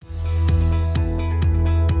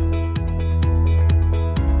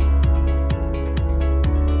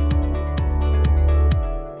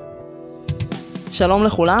שלום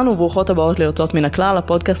לכולן וברוכות הבאות ליוצאות מן הכלל,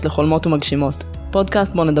 הפודקאסט לחולמות ומגשימות.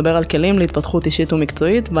 פודקאסט בו נדבר על כלים להתפתחות אישית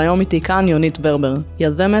ומקצועית, והיום איתי כאן יונית ורבר,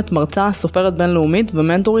 יזמת, מרצה, סופרת בינלאומית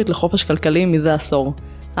ומנטורית לחופש כלכלי מזה עשור.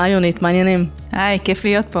 היי יונית, מה העניינים? היי, כיף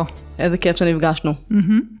להיות פה. איזה כיף שנפגשנו.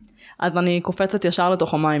 אז אני קופצת ישר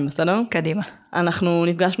לתוך המים, בסדר? קדימה. אנחנו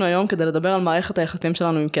נפגשנו היום כדי לדבר על מערכת היחסים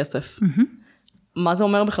שלנו עם כסף. מה זה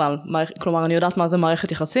אומר בכלל? כלומר, אני יודעת מה זה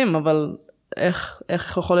מערכת יחסים, אבל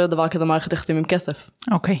איך יכול להיות דבר כזה מערכת יחסים עם כסף?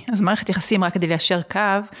 אוקיי, אז מערכת יחסים, רק כדי ליישר קו,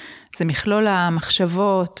 זה מכלול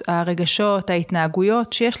המחשבות, הרגשות,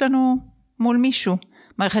 ההתנהגויות שיש לנו מול מישהו.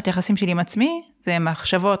 מערכת יחסים שלי עם עצמי, זה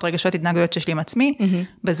מחשבות, רגשות, התנהגויות שיש לי עם עצמי,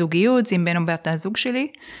 בזוגיות, זה עם בן או בת הזוג שלי,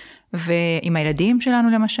 ועם הילדים שלנו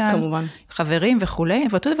למשל, כמובן. חברים וכולי,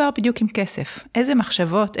 ואותו דבר בדיוק עם כסף. איזה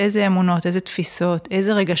מחשבות, איזה אמונות, איזה תפיסות,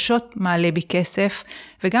 איזה רגשות מעלה בי כסף,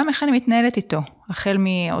 וגם איך אני מתנהלת איתו. החל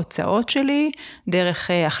מהוצאות שלי,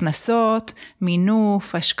 דרך הכנסות,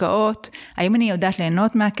 מינוף, השקעות, האם אני יודעת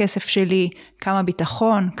ליהנות מהכסף שלי, כמה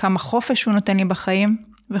ביטחון, כמה חופש הוא נותן לי בחיים,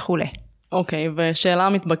 וכולי. אוקיי, ושאלה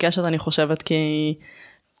מתבקשת אני חושבת, כי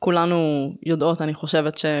כולנו יודעות, אני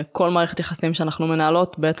חושבת שכל מערכת יחסים שאנחנו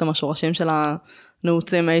מנהלות, בעצם השורשים שלה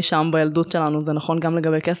נעוצים אי שם בילדות שלנו, זה נכון גם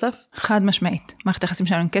לגבי כסף? חד משמעית. מערכת היחסים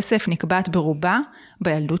שלנו עם כסף נקבעת ברובה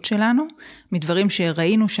בילדות שלנו, מדברים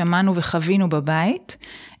שראינו, שמענו וחווינו בבית,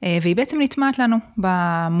 והיא בעצם נטמעת לנו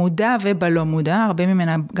במודע ובלא מודע, הרבה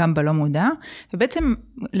ממנה גם בלא מודע, ובעצם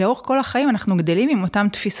לאורך כל החיים אנחנו גדלים עם אותן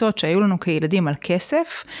תפיסות שהיו לנו כילדים על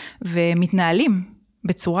כסף, ומתנהלים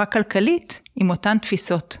בצורה כלכלית עם אותן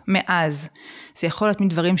תפיסות מאז. זה יכול להיות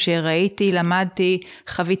מדברים שראיתי, למדתי,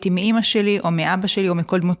 חוויתי מאמא שלי או מאבא שלי או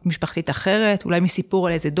מכל דמות משפחתית אחרת, אולי מסיפור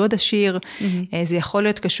על איזה דוד עשיר. זה יכול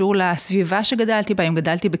להיות קשור לסביבה שגדלתי בה, אם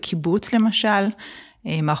גדלתי בקיבוץ למשל.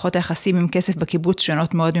 מערכות היחסים עם כסף בקיבוץ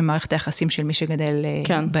שונות מאוד ממערכת היחסים של מי שגדל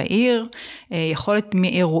בעיר. יכול להיות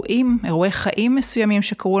מאירועים, אירועי חיים מסוימים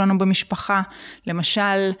שקרו לנו במשפחה.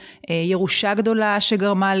 למשל, ירושה גדולה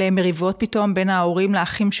שגרמה למריבות פתאום בין ההורים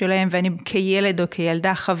לאחים שלהם, ואני כילד או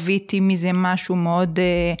כילדה חוויתי מזה משהו מאוד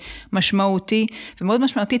משמעותי. ומאוד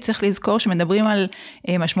משמעותי צריך לזכור שמדברים על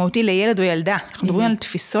משמעותי לילד או ילדה. אנחנו מדברים על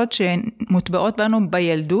תפיסות שמוטבעות בנו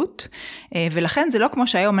בילדות, ולכן זה לא כמו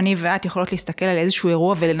שהיום אני ואת יכולות להסתכל על איזשהו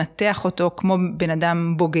אירוע ולנתח אותו כמו בן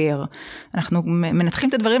אדם בוגר. אנחנו מנתחים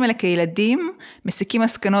את הדברים האלה כילדים, מסיקים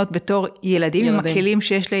מסקנות בתור ילדים, עם הכלים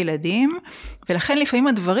שיש לילדים, ולכן לפעמים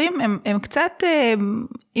הדברים הם קצת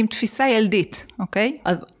עם תפיסה ילדית, אוקיי?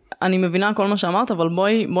 אז אני מבינה כל מה שאמרת, אבל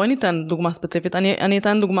בואי ניתן דוגמה ספציפית. אני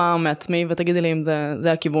אתן דוגמה מעצמי ותגידי לי אם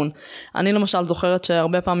זה הכיוון. אני למשל זוכרת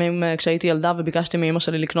שהרבה פעמים כשהייתי ילדה וביקשתי מאמא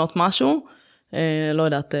שלי לקנות משהו, לא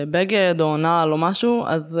יודעת, בגד או נעל או משהו,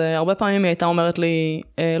 אז הרבה פעמים היא הייתה אומרת לי,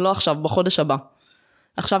 לא עכשיו, בחודש הבא.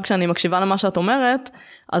 עכשיו כשאני מקשיבה למה שאת אומרת,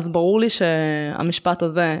 אז ברור לי שהמשפט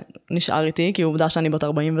הזה נשאר איתי, כי עובדה שאני בת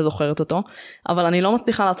 40 וזוכרת אותו, אבל אני לא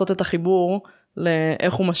מצליחה לעשות את החיבור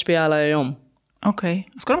לאיך הוא משפיע עליי היום. אוקיי,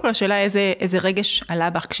 אז קודם כל השאלה איזה רגש עלה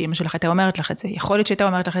בך כשאמא שלך הייתה אומרת לך את זה. יכול להיות שהייתה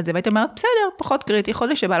אומרת לך את זה, והייתה אומרת, בסדר, פחות קריטי, יכול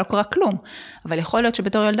להיות שבה לא קרה כלום. אבל יכול להיות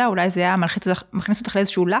שבתור ילדה אולי זה היה מכניס אותך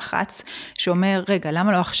לאיזשהו לחץ, שאומר, רגע,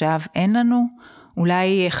 למה לא עכשיו? אין לנו?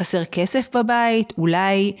 אולי חסר כסף בבית?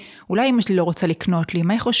 אולי אמא שלי לא רוצה לקנות לי?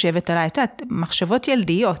 מה היא חושבת עליי? מחשבות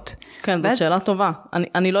ילדיות. כן, זו שאלה טובה.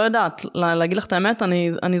 אני לא יודעת, להגיד לך את האמת,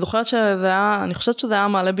 אני זוכרת אני חושבת שזה היה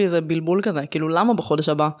מעלה בי איזה בלבול כזה, כאילו למה בחודש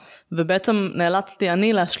הבא? ובעצם נאלצתי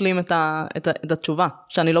אני להשלים את התשובה,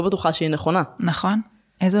 שאני לא בטוחה שהיא נכונה. נכון.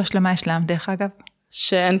 איזו השלמה יש להם דרך אגב?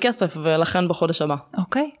 שאין כסף ולכן בחודש הבא.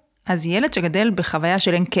 אוקיי. אז ילד שגדל בחוויה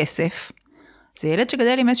של אין כסף, זה ילד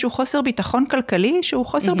שגדל עם איזשהו חוסר ביטחון כלכלי, שהוא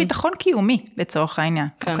חוסר ביטחון קיומי, לצורך העניין,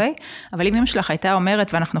 אוקיי? אבל אם אמא שלך הייתה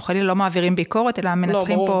אומרת, ואנחנו חלילה לא מעבירים ביקורת, אלא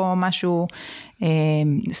מנתחים פה משהו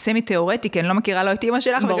סמי תיאורטי, כי אני לא מכירה לא את אמא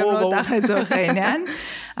שלך, וגם לא אותך לצורך העניין,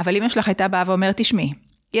 אבל אמא שלך הייתה באה ואומרת, תשמעי,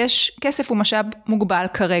 יש כסף ומשאב מוגבל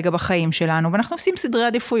כרגע בחיים שלנו, ואנחנו עושים סדרי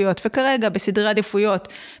עדיפויות, וכרגע בסדרי עדיפויות,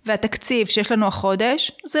 והתקציב שיש לנו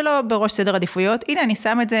החודש, זה לא בראש סדר עדיפויות, הנה אני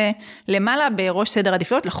שם את זה למעלה בראש סדר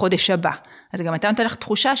עדיפויות לחודש הבא. אז גם הייתה נותן לך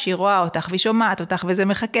תחושה שהיא רואה אותך, והיא שומעת אותך, וזה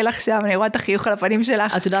מחכה לך שם, אני רואה את החיוך על הפנים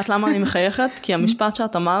שלך. את יודעת למה אני מחייכת? כי המשפט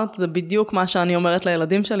שאת אמרת, זה בדיוק מה שאני אומרת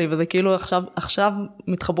לילדים שלי, וזה כאילו עכשיו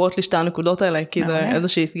מתחברות לי שתי הנקודות האלה, כי זה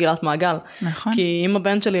איזושהי סגירת מעגל. נכון. כי אם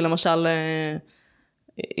הבן שלי למשל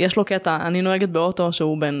יש לו קטע, אני נוהגת באוטו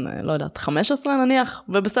שהוא בן, לא יודעת, 15 נניח,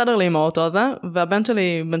 ובסדר לי עם האוטו הזה, והבן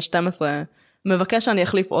שלי בן 12 מבקש שאני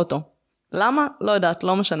אחליף אוטו. למה? לא יודעת,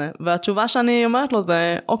 לא משנה. והתשובה שאני אומרת לו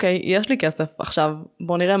זה, אוקיי, יש לי כסף, עכשיו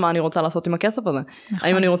בוא נראה מה אני רוצה לעשות עם הכסף הזה. נכון.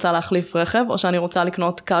 האם אני רוצה להחליף רכב, או שאני רוצה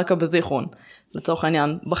לקנות קרקע בזיכרון. לצורך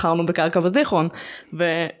העניין, בחרנו בקרקע בזיכרון,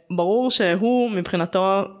 וברור שהוא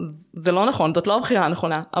מבחינתו, זה לא נכון, זאת לא הבחירה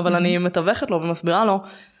הנכונה, אבל אני מתווכת לו ומסבירה לו,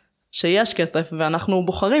 שיש כסף, ואנחנו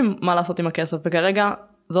בוחרים מה לעשות עם הכסף, וכרגע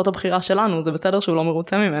זאת הבחירה שלנו, זה בסדר שהוא לא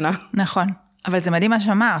מרוצה ממנה. נכון. אבל זה מדהים מה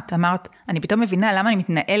שאמרת, אני פתאום מבינה למה אני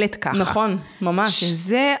מתנהלת ככה. נכון, ממש.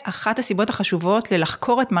 שזה אחת הסיבות החשובות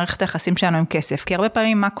ללחקור את מערכת היחסים שלנו עם כסף, כי הרבה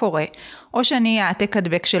פעמים מה קורה, או שאני העתק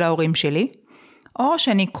הדבק של ההורים שלי, או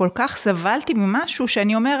שאני כל כך סבלתי ממשהו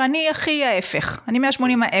שאני אומר, אני הכי ההפך, אני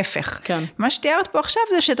 180 ההפך. כן. מה שתיארת פה עכשיו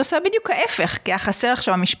זה שאת עושה בדיוק ההפך, כי החסר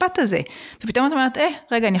עכשיו המשפט הזה. ופתאום את אומרת,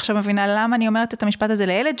 רגע, אני עכשיו מבינה למה אני אומרת את המשפט הזה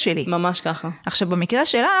לילד שלי. ממש ככה. עכשיו, במקרה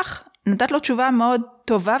שלך, נתת לו תשובה מאוד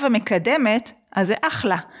טובה ומקדמת, אז זה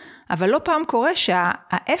אחלה. אבל לא פעם קורה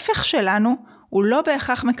שההפך שלנו, הוא לא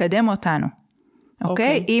בהכרח מקדם אותנו.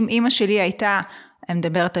 אוקיי? אם אמא שלי הייתה, אני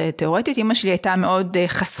מדברת תיאורטית, אמא שלי הייתה מאוד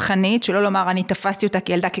חסכנית, שלא לומר, אני תפסתי אותה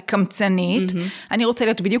כילדה כקמצנית, אני רוצה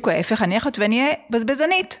להיות בדיוק ההפך, אני אלך ואני אהיה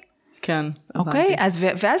בזבזנית. כן. אוקיי?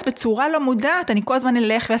 ואז בצורה לא מודעת, אני כל הזמן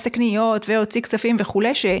אלך ועשה קניות, והוציא כספים וכו',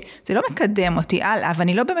 שזה לא מקדם אותי הלאה,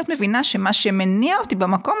 ואני לא באמת מבינה שמה שמניע אותי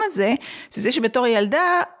במקום הזה, זה זה שבתור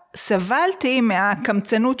ילדה סבלתי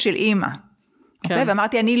מהקמצנות של אמא. אוקיי?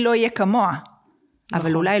 ואמרתי, אני לא אהיה כמוה.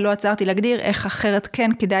 אבל אולי לא עצרתי להגדיר איך אחרת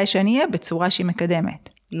כן כדאי שאני אהיה בצורה שהיא מקדמת.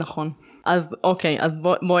 נכון. אז אוקיי, אז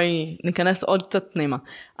בואי ניכנס עוד קצת פנימה.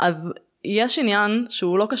 אז יש עניין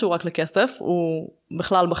שהוא לא קשור רק לכסף, הוא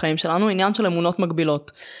בכלל בחיים שלנו, עניין של אמונות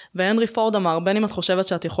מגבילות. והנרי פורד אמר, בין אם את חושבת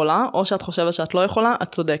שאת יכולה, או שאת חושבת שאת לא יכולה,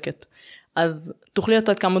 את צודקת. אז תוכלי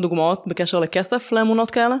לתת כמה דוגמאות בקשר לכסף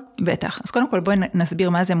לאמונות כאלה? בטח. אז קודם כל בואי נסביר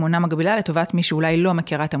מה זה אמונה מגבילה, לטובת מי שאולי לא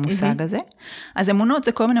מכירה את המושג הזה. אז אמונות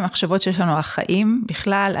זה כל מיני מחשבות שיש לנו על החיים,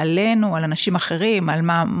 בכלל עלינו, על אנשים אחרים, על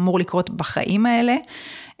מה אמור לקרות בחיים האלה,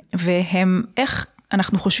 והם איך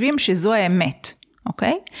אנחנו חושבים שזו האמת.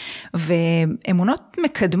 אוקיי? ואמונות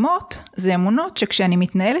מקדמות, זה אמונות שכשאני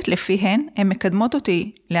מתנהלת לפיהן, הן מקדמות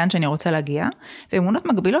אותי לאן שאני רוצה להגיע, ואמונות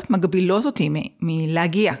מגבילות מגבילות אותי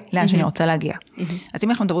מלהגיע לאן שאני רוצה להגיע. אז אם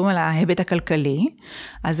אנחנו מדברים על ההיבט הכלכלי,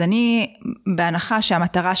 אז אני בהנחה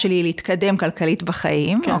שהמטרה שלי היא להתקדם כלכלית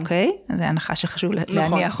בחיים, אוקיי? זו הנחה שחשוב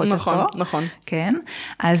להניח אותה פה. נכון. כן?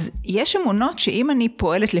 אז יש אמונות שאם אני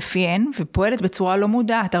פועלת לפיהן, ופועלת בצורה לא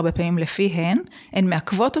מודעת הרבה פעמים לפיהן, הן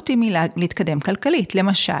מעכבות אותי מלהתקדם כלכלית.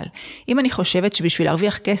 למשל, אם אני חושבת שבשביל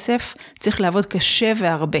להרוויח כסף, צריך לעבוד קשה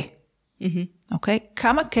והרבה. אוקיי?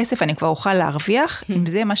 כמה כסף אני כבר אוכל להרוויח, אם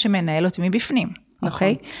זה מה שמנהל אותי מבפנים.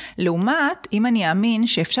 אוקיי? לעומת, אם אני אאמין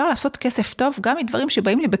שאפשר לעשות כסף טוב, גם מדברים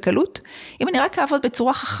שבאים לי בקלות, אם אני רק אעבוד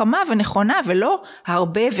בצורה חכמה ונכונה, ולא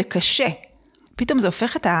הרבה וקשה. פתאום זה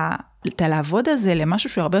הופך את הלעבוד הזה למשהו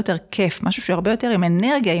שהוא הרבה יותר כיף, משהו שהוא הרבה יותר עם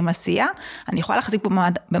אנרגיה, עם עשייה, אני יכולה להחזיק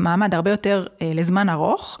במעמד הרבה יותר לזמן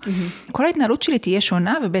ארוך, כל ההתנהלות שלי תהיה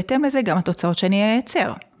שונה, ובהתאם לזה גם התוצאות שאני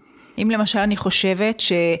אייצר. אם למשל אני חושבת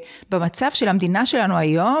שבמצב של המדינה שלנו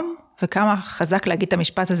היום, וכמה חזק להגיד את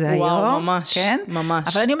המשפט הזה היום, וואו, ממש, כן? ממש.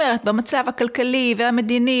 אבל אני אומרת, במצב הכלכלי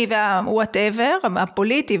והמדיני whatever,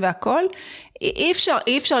 הפוליטי והכל,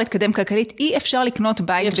 אי אפשר להתקדם כלכלית, אי אפשר לקנות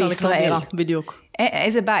בית בישראל. אי אפשר לקנות דירה, בדיוק.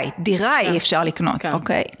 איזה בית? דירה אי אפשר לקנות,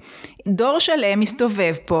 אוקיי? דור שלם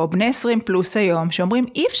מסתובב פה, בני 20 פלוס היום, שאומרים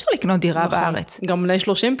אי אפשר לקנות דירה בארץ. גם בני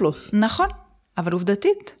 30 פלוס. נכון, אבל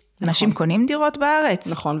עובדתית. אנשים קונים דירות בארץ.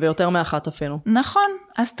 נכון, ויותר מאחת אפילו. נכון,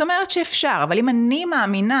 אז זאת אומרת שאפשר, אבל אם אני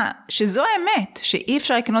מאמינה שזו האמת, שאי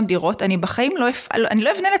אפשר לקנות דירות, אני בחיים אני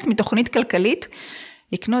לא אבנה לעצמי תוכנית כלכלית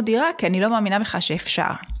לקנות דירה, כי אני לא מאמינה בך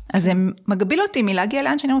שאפשר. אז זה מגביל אותי מלהגיע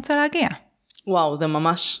לאן שאני רוצה להגיע. וואו, זה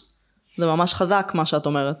ממש חזק מה שאת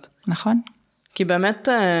אומרת. נכון. כי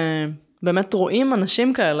באמת רואים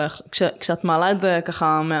אנשים כאלה, כשאת מעלה את זה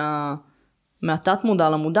ככה מהתת מודע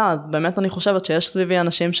למודע, אז באמת אני חושבת שיש סביבי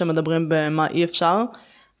אנשים שמדברים במה אי אפשר,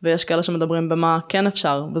 ויש כאלה שמדברים במה כן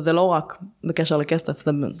אפשר, וזה לא רק בקשר לכסף,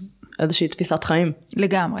 זה איזושהי תפיסת חיים.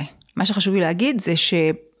 לגמרי. מה שחשוב לי להגיד זה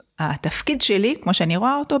שהתפקיד שלי, כמו שאני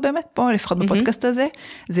רואה אותו באמת פה, לפחות בפודקאסט הזה,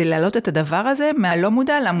 זה להעלות את הדבר הזה מהלא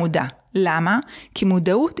מודע למודע. למה? כי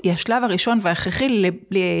מודעות היא השלב הראשון וההכרחי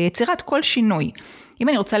ליצירת כל שינוי. אם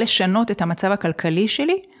אני רוצה לשנות את המצב הכלכלי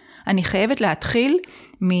שלי, אני חייבת להתחיל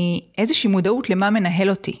מאיזושהי מודעות למה מנהל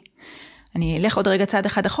אותי. אני אלך עוד רגע צעד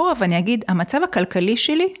אחד אחורה ואני אגיד, המצב הכלכלי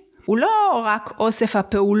שלי הוא לא רק אוסף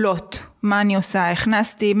הפעולות, מה אני עושה,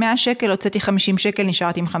 הכנסתי 100 שקל, הוצאתי 50 שקל,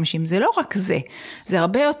 נשארתי עם 50, זה לא רק זה, זה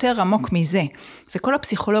הרבה יותר עמוק מזה, זה כל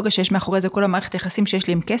הפסיכולוגיה שיש מאחורי זה, כל המערכת היחסים שיש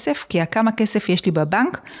לי עם כסף, כי כמה כסף יש לי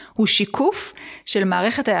בבנק, הוא שיקוף של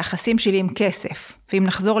מערכת היחסים שלי עם כסף, ואם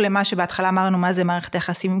נחזור למה שבהתחלה אמרנו, מה זה מערכת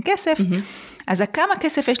היחסים עם כסף, אז כמה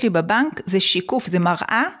כסף יש לי בבנק, זה שיקוף, זה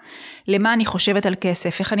מראה, למה אני חושבת על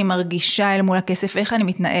כסף, איך אני מרגישה אל מול הכסף, איך אני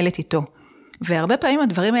מתנהלת איתו. והרבה פעמים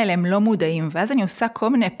הדברים האלה הם לא מודעים, ואז אני עושה כל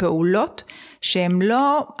מיני פעולות שהם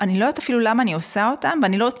לא, אני לא יודעת אפילו למה אני עושה אותם,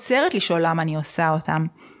 ואני לא עוצרת לשאול למה אני עושה אותם.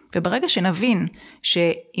 וברגע שנבין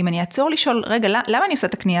שאם אני אעצור לשאול, רגע, למה אני עושה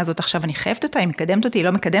את הקנייה הזאת עכשיו, אני חייבת אותה, היא מקדמת אותי, היא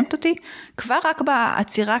לא מקדמת אותי, כבר רק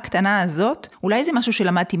בעצירה הקטנה הזאת, אולי זה משהו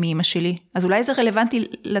שלמדתי מאמא שלי, אז אולי זה רלוונטי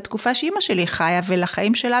לתקופה שאמא שלי חיה,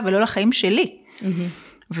 ולחיים שלה ולא לחיים שלי.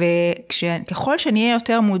 וככל שאני אהיה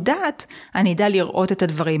יותר מודעת, אני אדע לראות את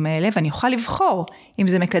הדברים האלה, ואני אוכל לבחור אם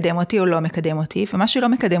זה מקדם אותי או לא מקדם אותי, ומה שלא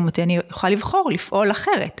מקדם אותי, אני אוכל לבחור, לפעול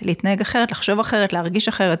אחרת, להתנהג אחרת, לחשוב אחרת, להרגיש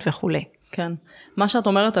אחרת וכו'. כן. מה שאת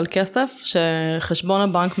אומרת על כסף, שחשבון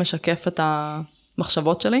הבנק משקף את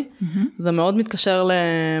המחשבות שלי, זה מאוד מתקשר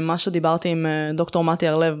למה שדיברתי עם דוקטור מתי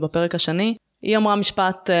הרלב בפרק השני. היא אמרה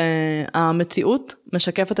משפט, המציאות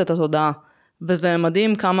משקפת את התודעה. וזה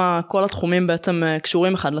מדהים כמה כל התחומים בעצם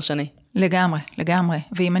קשורים אחד לשני. לגמרי, לגמרי.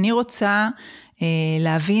 ואם אני רוצה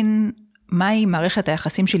להבין מהי מערכת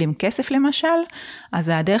היחסים שלי עם כסף למשל,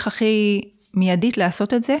 אז הדרך הכי מיידית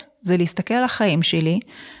לעשות את זה, זה להסתכל על החיים שלי,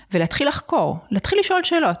 ולהתחיל לחקור, להתחיל לשאול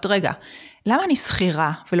שאלות. רגע, למה אני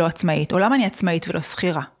שכירה ולא עצמאית, או למה אני עצמאית ולא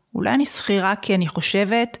שכירה? אולי אני שכירה כי אני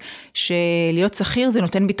חושבת שלהיות שכיר זה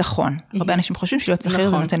נותן ביטחון. הרבה אנשים חושבים שלהיות שכיר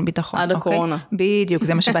זה נותן ביטחון. עד הקורונה. בדיוק,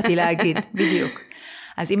 זה מה שבאתי להגיד, בדיוק.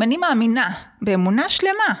 אז אם אני מאמינה באמונה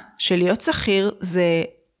שלמה שלהיות שכיר זה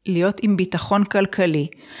להיות עם ביטחון כלכלי,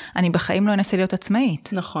 אני בחיים לא אנסה להיות עצמאית.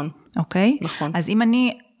 נכון. אוקיי? נכון.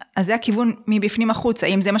 אז זה הכיוון מבפנים החוץ,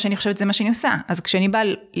 האם זה מה שאני חושבת, זה מה שאני עושה. אז כשאני באה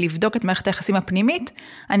לבדוק את מערכת היחסים הפנימית,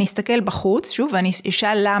 אני אסתכל בחוץ, שוב, ואני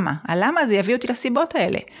אשאל למה. הלמה זה יביא אותי לסיבות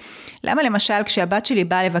האלה. למה למשל, כשהבת שלי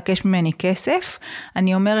באה לבקש ממני כסף,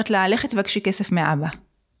 אני אומרת לה, לכת תבקשי כסף מאבא.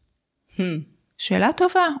 שאלה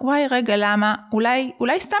טובה, וואי רגע, למה?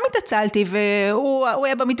 אולי סתם התעצלתי, והוא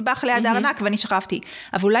היה במטבח ליד הארנק, ואני שכבתי.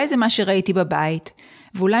 אבל אולי זה מה שראיתי בבית,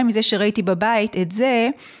 ואולי מזה שראיתי בבית את זה,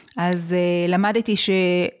 אז למדתי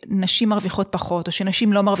שנשים מרוויחות פחות, או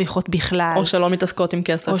שנשים לא מרוויחות בכלל. או שלא מתעסקות עם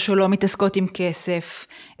כסף. או שלא מתעסקות עם כסף.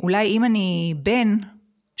 אולי אם אני בן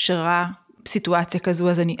שראה סיטואציה כזו,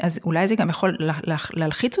 אז אולי זה גם יכול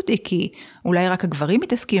להלחיץ אותי, כי אולי רק הגברים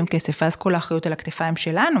מתעסקים עם כסף, ואז כל האחריות על הכתפיים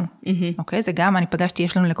שלנו. אוקיי? זה גם, אני פגשתי,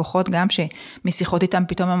 יש לנו לקוחות גם שמשיחות איתם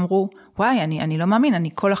פתאום אמרו, וואי, אני לא מאמין, אני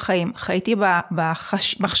כל החיים חייתי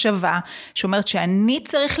במחשבה, שאומרת שאני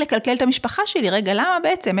צריך לקלקל את המשפחה שלי, רגע, למה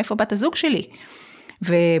בעצם? איפה בת הזוג שלי?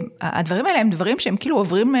 והדברים האלה הם דברים שהם כאילו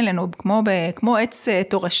עוברים אלינו, כמו עץ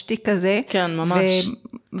תורשתי כזה. כן, ממש.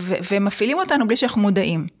 ומפעילים אותנו בלי שאנחנו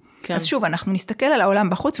מודעים. כן. אז שוב, אנחנו נסתכל על העולם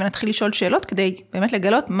בחוץ ונתחיל לשאול שאלות כדי באמת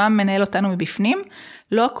לגלות מה מנהל אותנו מבפנים.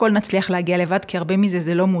 לא הכל נצליח להגיע לבד, כי הרבה מזה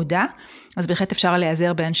זה לא מודע, אז בהחלט אפשר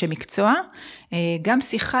להיעזר באנשי מקצוע. גם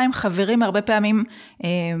שיחה עם חברים, הרבה פעמים,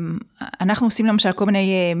 אנחנו עושים למשל כל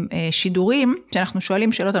מיני שידורים, שאנחנו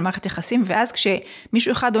שואלים שאלות על מערכת יחסים, ואז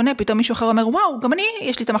כשמישהו אחד עונה, פתאום מישהו אחר אומר, וואו, גם אני,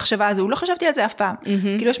 יש לי את המחשבה הזו, לא חשבתי על זה אף פעם.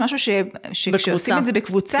 כאילו יש משהו שכשעושים את זה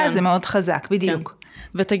בקבוצה, זה מאוד חזק, בדיוק.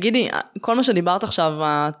 ותגידי, כל מה שדיברת עכשיו,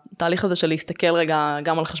 התהליך הזה של להסתכל רגע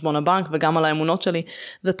גם על חשבון הבנק וגם על האמונות שלי,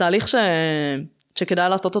 זה תהליך שכדאי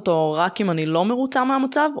לעשות אותו רק אם אני לא מרוצה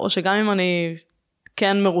מהמצב, או שגם אם אני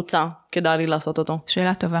כן מרוצה, כדאי לי לעשות אותו?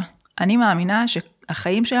 שאלה טובה. אני מאמינה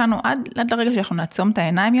שהחיים שלנו, עד לרגע שאנחנו נעצום את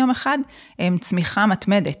העיניים יום אחד, הם צמיחה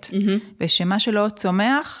מתמדת. ושמה שלא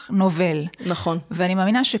צומח, נובל. נכון. ואני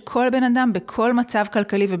מאמינה שכל בן אדם, בכל מצב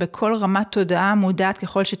כלכלי ובכל רמת תודעה מודעת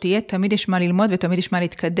ככל שתהיה, תמיד יש מה ללמוד ותמיד יש מה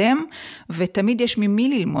להתקדם, ותמיד יש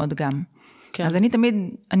ממי ללמוד גם. כן. אז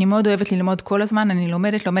אני מאוד אוהבת ללמוד כל הזמן, אני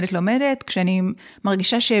לומדת, כשאני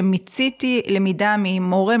מרגישה שמיציתי למידה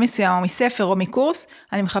ממורה מסוים או מספר או מקורס,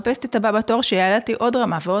 אני מחפשת את הבא בתור שיעלתי עוד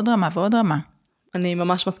רמה ועוד רמה ועוד רמה. אני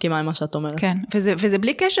ממש מסכימה עם מה שאת אומרת. כן, וזה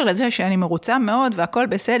בלי קשר לזה שאני מרוצה מאוד והכל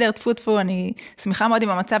בסדר, טפו, אני שמחה מאוד עם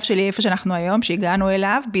המצב שלי איפה שאנחנו היום, שהגענו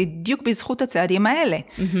אליו, בדיוק בזכות הצעדים האלה,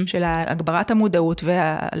 של הגברת המודעות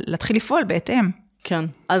ולהתחיל לפעול בהתאם. כן,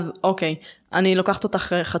 אז אוקיי. אני לוקחת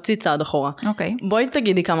אותך חצי צעד אחורה. אוקיי. בואי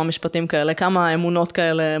תגידי כמה משפטים כאלה, כמה אמונות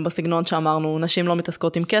כאלה בסגנון שאמרנו, נשים לא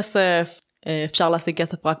מתעסקות עם כסף, אפשר להשיג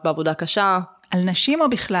כסף רק בעבודה קשה. על נשים או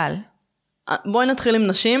בכלל? בואי נתחיל עם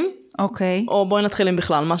נשים. אוקיי. או בואי נתחיל עם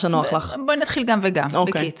בכלל, מה שנוח לך. בואי נתחיל גם וגם,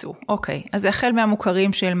 בקיצור. אוקיי. אז זה החל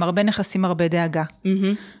מהמוכרים של מרבה נכסים, מרבה דאגה.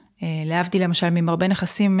 להבדיל למשל ממרבה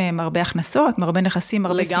נכסים, מרבה הכנסות, מרבה נכסים,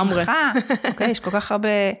 מרבה שמחה. אוקיי, יש כל כך הרבה.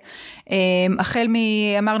 החל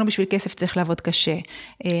אמרנו בשביל כסף צריך לעבוד קשה.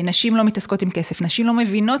 נשים לא מתעסקות עם כסף, נשים לא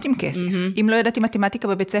מבינות עם כסף. אם לא ידעתי מתמטיקה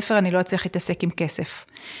בבית ספר, אני לא אצליח להתעסק עם כסף.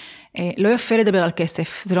 לא יפה לדבר על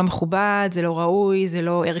כסף, זה לא מכובד, זה לא ראוי, זה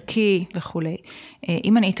לא ערכי וכו'.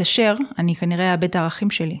 אם אני אתאשר, אני כנראה אאבד את הערכים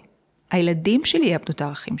שלי. הילדים שלי יאבדו את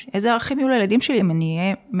הערכים. איזה ערכים יהיו לילדים שלי אם אני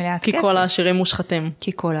אהיה מלאת כסף? כי כל העשירים מושחתים.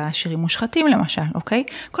 כי כל העשירים מושחתים למשל, אוקיי?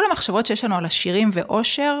 כל המחשבות שיש לנו על עשירים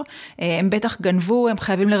ואושר, הם בטח גנבו, הם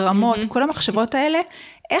חייבים לרמות, כל המחשבות האלה,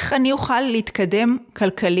 איך אני אוכל להתקדם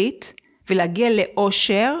כלכלית ולהגיע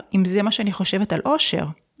לאושר, אם זה מה שאני חושבת על אושר?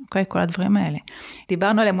 אוקיי, כל הדברים האלה.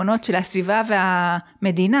 דיברנו על אמונות של הסביבה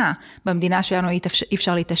והמדינה. במדינה שלנו אי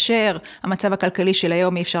אפשר להתאשר, המצב הכלכלי של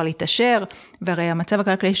היום אי אפשר להתאשר, והרי המצב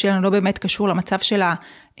הכלכלי שלנו לא באמת קשור למצב של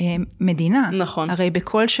המדינה. נכון. הרי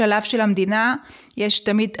בכל שלב של המדינה יש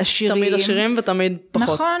תמיד עשירים. תמיד עשירים ותמיד פחות.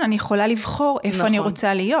 נכון, אני יכולה לבחור איפה נכון. אני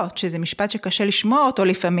רוצה להיות, שזה משפט שקשה לשמוע אותו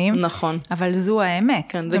לפעמים. נכון. אבל זו האמת.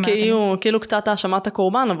 כן, זה כאילו קצת האשמת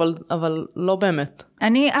הקורבן, אבל לא באמת.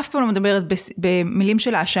 אני אף פעם לא מדברת במילים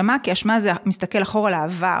של האשמה, כי האשמה זה מסתכל אחורה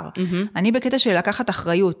לעבר. אני בקטע של לקחת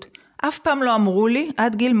אחריות. אף פעם לא אמרו לי,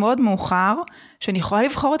 עד גיל מאוד מאוחר, שאני יכולה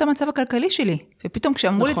לבחור את המצב הכלכלי שלי. ופתאום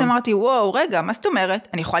כשאמרו לי את זה, אמרתי, וואו, רגע, מה זאת אומרת?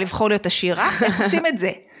 אני יכולה לבחור להיות עשירה? איך עושים את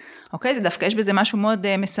זה? אוקיי, זה דווקא יש בזה משהו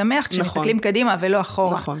מאוד משמח, כשמסתכלים קדימה ולא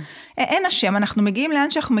אחורה. נכון. אין השם, אנחנו מגיעים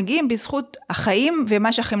לאן שאנחנו מגיעים בזכות החיים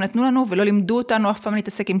ומה שהחיים נתנו לנו, ולא לימדו אותנו אף פעם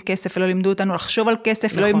להתעסק עם כסף, ולא לימדו אותנו לחשוב על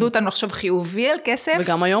כסף, ולא לימדו אותנו לחשוב חיובי על כסף.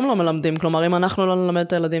 וגם היום לא מלמדים, כלומר, אם אנחנו לא נלמד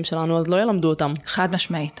את הילדים שלנו, אז לא ילמדו אותם. חד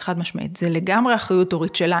משמעית, חד משמעית. זה לגמרי אחריות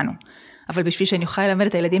הורית שלנו. אבל בשביל שאני אוכל ללמד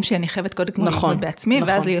את הילדים שלי, אני חייבת קודם כל ללמוד בעצמי,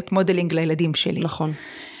 ואז להיות מודלינג לילדים שלי. נכון.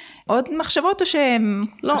 עוד מחשבות או שהם...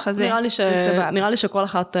 לא, נראה לי שכל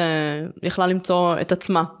אחת יכלה למצוא את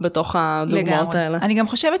עצמה בתוך הדוגמאות האלה. אני גם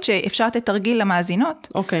חושבת שאפשר לתת תרגיל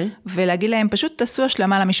למאזינות, ולהגיד להם פשוט תעשו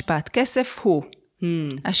השלמה למשפט. כסף הוא,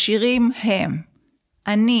 עשירים הם,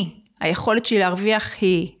 אני, היכולת שלי להרוויח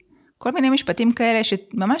היא, כל מיני משפטים כאלה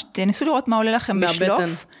שממש תנסו לראות מה עולה לכם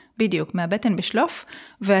בשלוף. בדיוק, מהבטן בשלוף,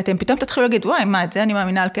 ואתם פתאום תתחילו להגיד, וואי, מה, את זה אני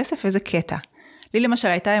מאמינה על כסף, איזה קטע. לי למשל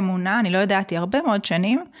הייתה אמונה, אני לא ידעתי הרבה מאוד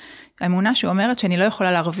שנים, האמונה שאומרת שאני לא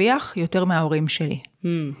יכולה להרוויח יותר מההורים שלי.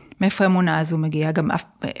 מאיפה האמונה הזו מגיעה? גם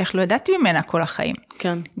איך לא ידעתי ממנה כל החיים.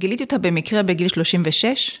 כן. גיליתי אותה במקרה בגיל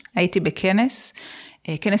 36, הייתי בכנס,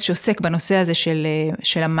 כנס שעוסק בנושא הזה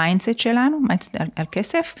של המיינדסט שלנו, מיינדסט על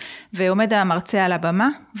כסף, ועומד המרצה על הבמה,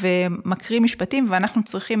 ומקריא משפטים, ואנחנו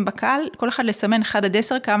צריכים בקהל, כל אחד לסמן 1 עד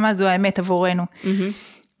 10 כמה זו האמת עבורנו.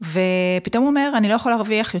 ופתאום הוא אומר, אני לא יכול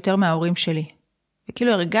להרוויח יותר מההורים שלי.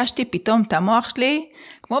 וכאילו הרגשתי פתאום את המוח שלי,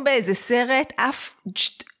 כמו באיזה סרט,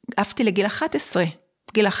 עפתי לגיל 11.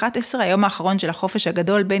 גיל 11, היום האחרון של החופש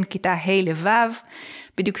הגדול, בין כיתה ה' לו',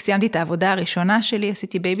 בדיוק סיימתי את העבודה הראשונה שלי,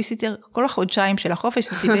 עשיתי בייביסיטר, כל החודשיים של החופש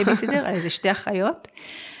עשיתי בייביסיטר, על איזה 2 אחיות,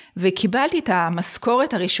 וקיבלתי את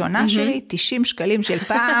המשכורת הראשונה שלי, 90 שקלים של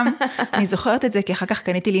פעם, אני זוכרת את זה, כי אחר כך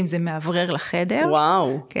קניתי לי עם זה מעברר לחדר.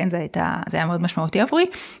 וואו. כן, זה היה מאוד משמעותי עבורי,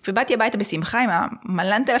 ובאתי הביתה בשמחה עם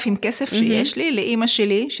המלנת אלפים כסף שיש לי, לאמא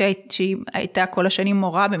שלי, שהיא הייתה כל השנים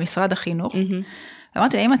מורה במשרד החינוך,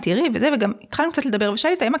 ואמרתי לה, אמא תראי, וזה, וגם התחלנו קצת לדבר,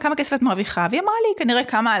 ושאלתי אותה, אמא כמה כסף את מרוויחה, והיא אמרה לי, כנראה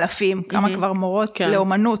כמה אלפים, כמה כבר מורות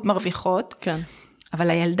לאומנות מרוויחות, כן. אבל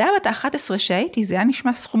הילדה בת ה-11 שהייתי, זה היה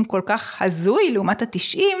נשמע סכום כל כך הזוי, לעומת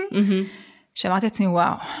ה-90, שאמרתי לעצמי,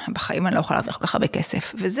 וואו, בחיים אני לא יכולה להרוויח כל כך הרבה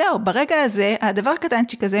כסף. וזהו, ברגע הזה, הדבר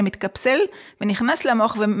הקטנצ'יק הזה מתקפסל, ונכנס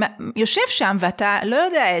למוח, ויושב שם, ואתה לא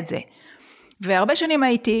יודע את זה. והרבה שנים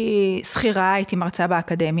הייתי שכירה, הייתי מרצה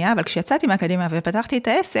באקדמיה, אבל כשיצאתי מהאקדמיה ופתחתי את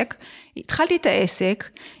העסק, התחלתי את העסק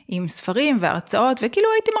עם ספרים והרצאות, וכאילו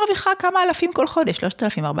הייתי מרוויחה כמה אלפים כל חודש,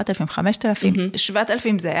 3,000, 4,000, 5,000,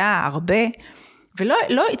 7,000 זה היה הרבה,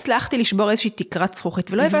 ולא הצלחתי לשבור איזושהי תקרת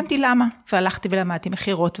זכוכית, ולא הבנתי למה, והלכתי ולמדתי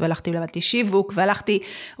מחירות, והלכתי ולמדתי שיווק, והלכתי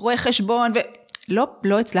רואה חשבון,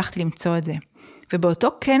 ולא הצלחתי למצוא את זה. ובאותו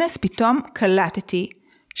כנס פתאום קלטתי,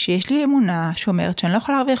 שיש לי אמונה שאומרת שאני לא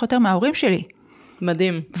יכולה להרוויח יותר מההורים שלי.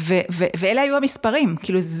 מדהים. ואלה היו המספרים,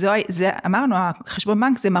 כאילו זה אמרנו, החשבון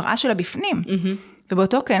בנק זה מראה של הבפנים.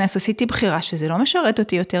 ובאותו כנס עשיתי בחירה שזה לא משרת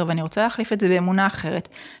אותי יותר, ואני רוצה להחליף את זה באמונה אחרת,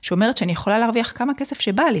 שאומרת שאני יכולה להרוויח כמה כסף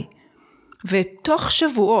שבא לי. ותוך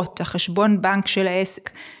שבועות, החשבון בנק של העסק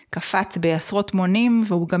קפץ בעשרות מונים,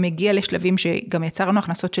 והוא גם הגיע לשלבים שגם יצרנו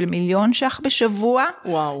הכנסות של 1,000,000 ש"ח בשבוע,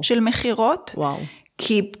 של מחירות. וואו.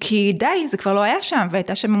 כי די, זה כבר לא היה שם,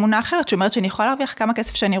 והייתה שם אמונה אחרת, שאומרת שאני יכולה להרוויח כמה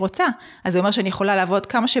כסף שאני רוצה, אז זה אומר שאני יכולה לעבוד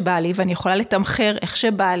כמה שבא לי, ואני יכולה לתמחר איך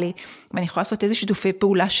שבא לי, ואני יכולה לעשות איזה שיתופי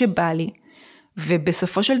פעולה שבא לי,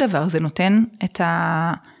 ובסופו של דבר זה נותן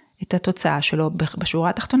את התוצאה שלו בשורה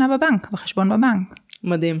התחתונה בבנק, בחשבון בבנק.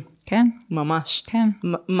 מדהים. כן. ממש. כן.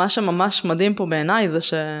 מה שממש מדהים פה בעיניי זה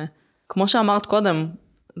שכמו שאמרת קודם,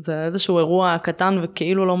 זה איזשהו אירוע קטן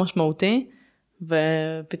וכאילו לא משמעותי,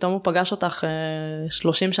 ופתאום הוא פגש אותך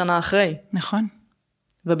 30 שנה אחרי. נכון.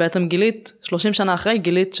 ובעצם גילית, 30 שנה אחרי,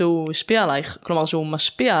 גילית שהוא השפיע עלייך, כלומר שהוא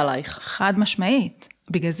משפיע עלייך. חד משמעית.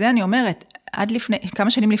 בגלל זה אני אומרת, עד לפני,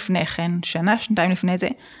 כמה שנים לפני כן, שנה, שנתיים לפני זה,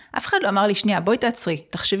 אף אחד לא אמר לי, שנייה, בואי תעצרי,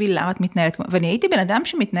 תחשבי למה את מתנהלת. ואני הייתי בן אדם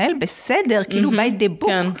שמתנהל בסדר, כאילו by the book.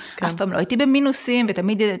 כן, כן. אף פעם לא הייתי במינוסים,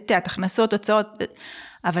 ותמיד, הכנסות, הוצאות,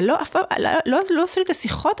 אבל לא, אף פעם, לא עשו לי את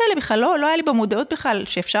השיחות האלה בכלל, לא היה לי במודעות בכלל,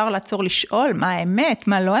 שאפשר לעצור לשאול מה האמת,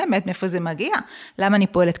 מה לא האמת, מאיפה זה מגיע, למה אני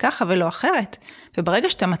פועלת ככה ולא אחרת. וברגע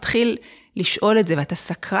שאתה מתחיל לשאול את זה, ואתה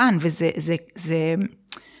סקרן, וזה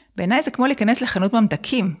בעיניי זה כמו להיכנס לחנות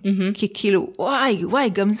ממתקים, כי כאילו, וואי,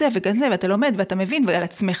 גם זה וגם זה, ואתה לומד ואתה מבין, ועל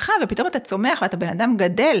עצמך, ופתאום אתה צומח, ואתה בן אדם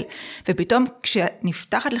גדל, ופתאום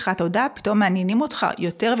כשנפתחת לך התודעה, פתאום מעניינים אותך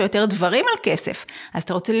יותר ויותר דברים על כסף, אז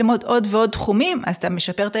אתה רוצה ללמוד עוד ועוד תחומים, אז אתה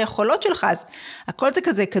משפר את היכולות שלך, אז הכל זה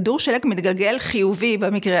כזה, כדור שלג מתגלגל חיובי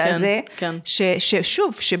במקרה הזה,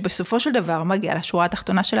 ששוב, שבסופו של דבר מגיע לשורה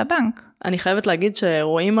התחתונה של הבנק. אני חייבת להגיד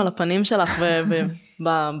שרואים על הפנים שלך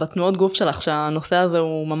בתנועות גוף שלך, שהנושא הזה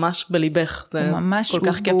הוא ממש בליבך. זה ממש, כל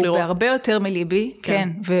כך כיף לראות. הוא בהרבה יותר מליבי, כן.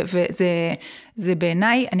 וזה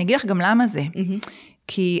בעיניי, אני אגיד לך גם למה זה.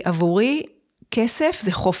 כי עבורי, כסף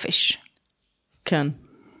זה חופש. כן.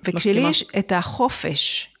 וכשלי יש את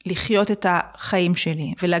החופש לחיות את החיים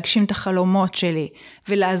שלי, ולהגשים את החלומות שלי,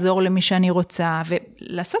 ולעזור למי שאני רוצה,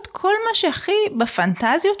 ולעשות כל מה שהכי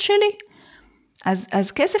בפנטזיות שלי,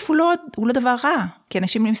 אז כסף הוא לא דבר רע, כי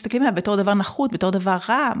אנשים מסתכלים עליו בתור דבר נחות, בתור דבר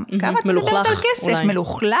רע, גם את מדברת על כסף, אולי.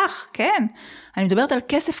 מלוכלך, כן, אני מדברת על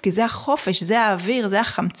כסף כי זה החופש, זה האוויר, זה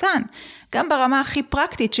החמצן, גם ברמה הכי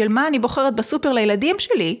פרקטית של מה אני בוחרת בסופר לילדים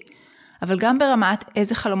שלי, אבל גם ברמת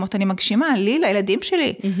איזה חלומות אני מגשימה, לי, לילדים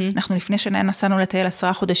שלי, אנחנו לפני שנה נסענו לטייל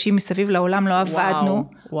 10 חודשים מסביב לעולם, לא עבדנו,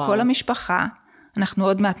 כל המשפחה, אנחנו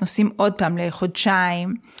עוד מעט נוסעים עוד פעם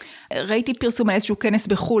לחודשיים, ראיתי פרסום על איזשהו כנס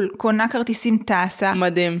בחול, קונה כרטיסים טסה.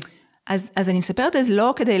 מדהים. אז אני מספרת את זה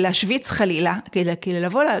לא כדי להשוויץ חלילה, כדי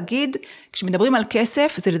לבוא להגיד, כשמדברים על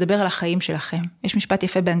כסף, זה לדבר על החיים שלכם. יש משפט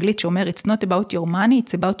יפה באנגלית שאומר, it's not about your money,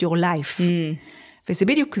 it's about your life. וזה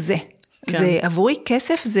בדיוק זה. כן. זה עבורי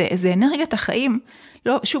כסף, זה אנרגיית החיים.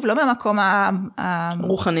 לא, שוב, לא מהמקום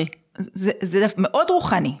רוחני. זה מאוד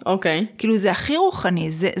רוחני. אוקיי. כאילו זה הכי רוחני,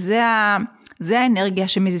 זה האנרגיה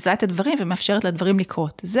שמזיזה את הדברים ומאפשרת לדברים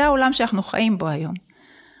לקרות. זה העולם שאנחנו חיים בו היום.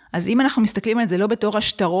 אז אם אנחנו מסתכלים על זה לא בתור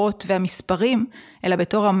השטרות והמספרים, אלא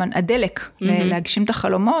בתור הדלק להגשים את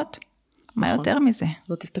החלומות, מה יותר מזה?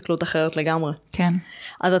 זאת הסתכלות אחרת לגמרי. כן.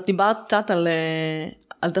 אז את דיברת קצת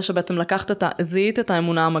על זה שבעצם זיהית את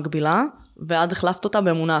האמונה המקבילה, ועד החלפת אותה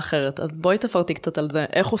באמונה אחרת. אז בואי תפרטי קצת על זה,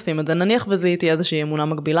 איך עושים את זה? נניח וזיהיתי איזושהי אמונה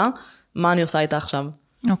מקבילה, מה אני עושה איתה עכשיו?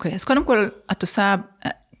 אוקיי, אז קודם כל,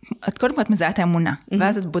 קודם כל את מזהה את האמונה,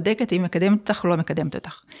 ואז את בודקת אם מקדמת אותך או לא מקדמת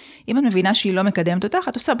אותך. אם את מבינה שהיא לא מקדמת אותך,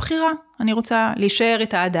 את עושה בחירה. אני רוצה להישאר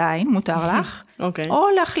איתה עדיין, מותר לך, או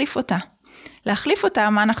להחליף אותה. להחליף אותה,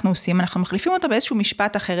 מה אנחנו עושים? אנחנו מחליפים אותה באיזשהו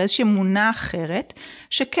משפט אחר, איזושהי אמונה אחרת,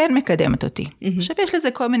 שכן מקדמת אותי. עכשיו יש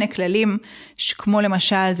לזה כל מיני כללים, כמו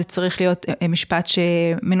למשל, זה צריך להיות משפט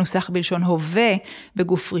שמנוסח בלשון הווה,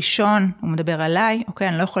 בגוף ראשון, הוא מדבר עליי, אוקיי,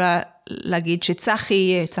 אני לא יכולה להגיד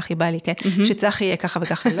שצחי בא לי, כן? שצחי יהיה ככה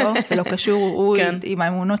וככה, לא, זה לא קשור, הוא עם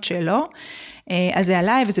האמונות שלו. אז זה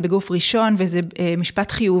עליי, וזה בגוף ראשון, וזה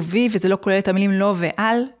משפט חיובי, וזה לא כולל את המילים לא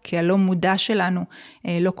ועל, כי הלא מודע שלנו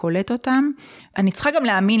לא קולט אותם. אני צריכה גם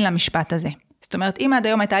להאמין למשפט הזה. זאת אומרת, אם עד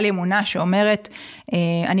היום הייתה לי אמונה שאומרת,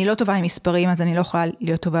 אני לא טובה עם מספרים, אז אני לא יכולה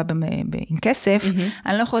להיות טובה עם כסף,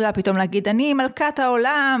 אני לא יכולה פתאום להגיד, אני מלכת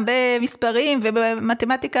העולם במספרים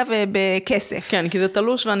ובמתמטיקה ובכסף. כן, כי זה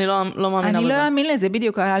תלוש ואני לא מאמינה בזה. אני לא אאמין לזה,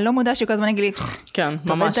 בדיוק, הלא מודע שכל הזמן אגיד לי, כן,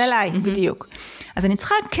 ממש. עליי, בדיוק. אז אני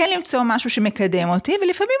צריכה כן למצוא משהו שמקדם אותי,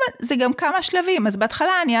 ולפעמים זה גם כמה שלבים. אז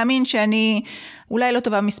בהתחלה אני אאמין שאני אולי לא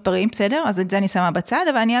טובה במספרים, בסדר? אז את זה אני שמה בצד,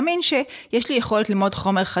 אבל אני אאמין שיש לי יכולת ללמוד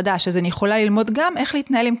חומר חדש, אז אני יכולה ללמוד גם איך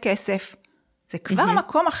להתנהל עם כסף. זה כבר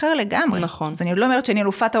מקום אחר לגמרי. נכון. אז אני לא אומרת שאני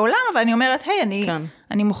אלופת העולם, אבל אני אומרת, היי,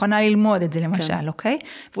 אני מוכנה ללמוד את זה למשל, אוקיי?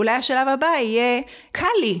 ואולי השלב הבא יהיה קל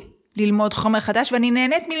לי ללמוד חומר חדש, ואני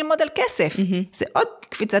נהנית מללמוד על כסף. זה עוד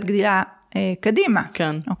קפיצת גדילה קדימה.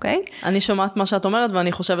 כן. אוקיי? אני שומעת מה שאת אומרת,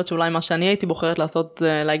 ואני חושבת שאולי מה שאני הייתי בוחרת לעשות,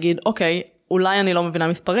 להגיד, אוקיי, אולי אני לא מבינה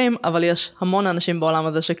מספרים, אבל יש המון אנשים בעולם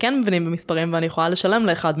הזה שכן מבינים במספרים, ואני יכולה לשלם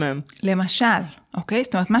לאחד מהם. למשל, אוקיי?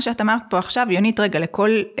 זאת אומרת, מה שאת אמרת פה עכשיו, יונית, רגע,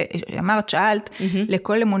 שאלת,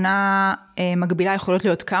 לכל אמונה מקבילה יכולות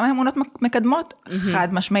להיות כמה אמונות מקדמות?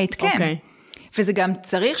 חד משמעית, כן. אוקיי. וזה גם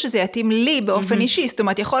צריך שזה יתאים לי באופן אישי, זאת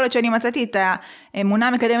אומרת, יכול להיות שאני מצאתי את האמונה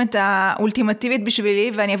המקדמת האולטימטיבית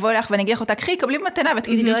בשבילי, ואני אבוא אליך ואני אגיד לך אותה, קחי, קבלי מתנה,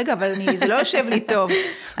 ותגידי לי, רגע, אבל זה לא יושב לי טוב.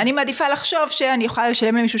 אני מעדיפה לחשוב שאני יכולה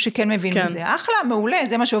לשלם למישהו שכן מבין בזה. אחלה, מעולה,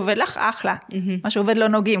 זה מה שעובד לך, אחלה. מה שעובד לא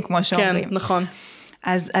נוגעים, כמו שאומרים. כן, נכון.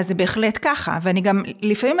 אז זה בהחלט ככה, ואני גם,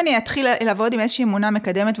 לפעמים אני אתחיל לעבוד עם איזושהי אמונה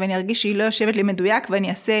מקדמת, ואני ארגיש שהיא לא יושבת לי מדויק, ואני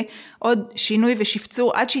אעשה עוד שינוי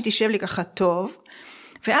ושפצור, עד שהיא תשב לי ככה טוב,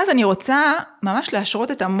 ואז אני רוצה ממש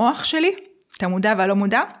להשרות את המוח שלי, את המודע והלא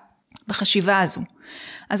מודע, בחשיבה הזו.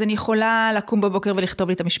 אז אני יכולה לקום בבוקר ולכתוב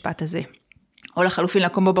לי את המשפט הזה, או לחלופין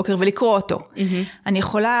לקום בבוקר ולקרוא אותו. אני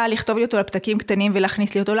יכולה לכתוב לי אותו על פתקים קטנים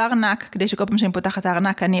ולהכניס לי אותו לארנק, כדי שכל פעם שאני פותחת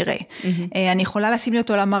הארנק אני אראה. אני יכולה לשים לי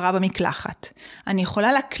אותו למראה במקלחת. אני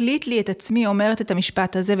יכולה להקליט לי את עצמי, אומרת את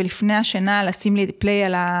המשפט הזה, ולפני השינה לשים לי פליי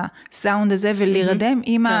על הסאונד הזה, ולהירדם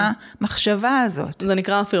עם המחשבה הזאת. זה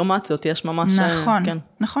נקרא אפירמציות, יש ממש... נכון,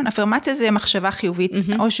 נכון. אפירמציה זה מחשבה חיובית,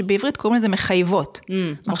 או שבעברית קוראים לזה מחייבות.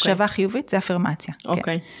 מחשבה חיובית זה אפירמציה.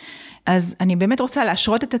 אוקיי. אז אני באמת רוצה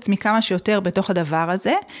להשרות את עצמי כמה שיותר בתוך הדבר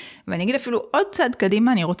הזה, ואני אגיד אפילו עוד צעד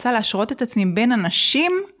קדימה, אני רוצה להשרות את עצמי בין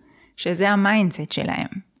אנשים, שזה המיינדסט שלהם.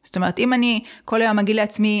 זאת אומרת, אם אני כל היום אגיד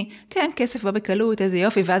לעצמי, כן, כסף בא בקלות, איזה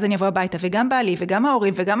יופי, ואז אני אבוא הביתה, וגם בעלי, וגם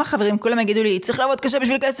ההורים, וגם החברים, כולם יגידו לי, צריך לעבוד קשה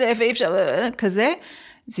בשביל כסף, ואי אפשר, כזה,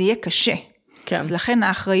 זה יהיה קשה. כן. אז לכן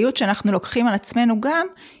האחריות שאנחנו לוקחים על עצמנו גם,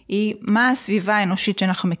 היא מה הסביבה האנושית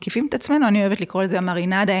שאנחנו מקיפים את עצמנו, אני אוהבת לקרוא לזה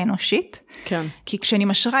המרינדה האנושית, כן. כי כשאני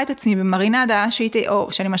משרה את עצמי במרינדה,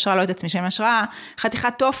 או שאני משרה לא את עצמי, שאני משרה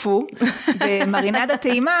חתיכת טופו, במרינדה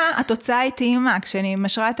טעימה, התוצאה היא טעימה, כשאני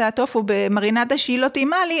משרה את הטופו במרינדה שהיא לא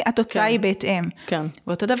טעימה לי, התוצאה היא בהתאם. כן.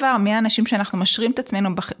 ואותו דבר, מי האנשים שאנחנו משרים את עצמנו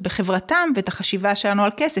בחברתם, ואת החשיבה שלנו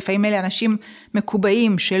על כסף, האם אלה אנשים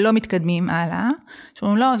מקובעים שלא מתקדמים הלאה,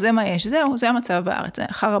 שאומרים, לא, זה מה יש, זהו, זה המצב בארץ,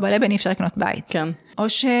 חרא בלבן, אי אפשר לקנות בית. כן. או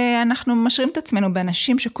שאנחנו משרים את עצמנו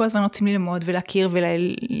באנשים שכל הזמן רוצים ללמוד ולהכיר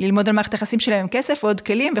וללמוד על מערכת היחסים שלהם עם כסף ועוד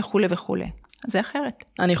כלים וכו' וכו'. זה אחרת.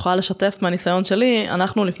 אני יכולה לשתף מהניסיון שלי,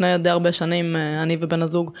 אנחנו לפני די הרבה שנים, אני ובן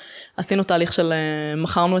הזוג, עשינו תהליך של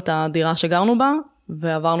מכרנו את הדירה שגרנו בה,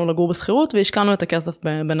 ועברנו לגור בסחירות, והשקענו את הכסף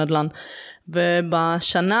בנדלן.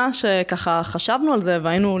 ובשנה שככה חשבנו על זה,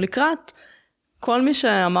 והיינו לקראת, כל מי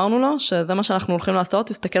שאמרנו לו, שזה מה שאנחנו הולכים לעשות,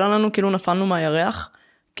 הסתכל עלינו כאילו נפלנו מהירח,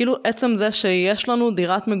 כאילו עצם זה שיש לנו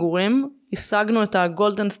דירת מגורים, השגנו את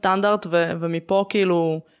הגולדן סטנדרט, ומפה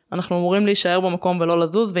כאילו אנחנו אמורים להישאר במקום ולא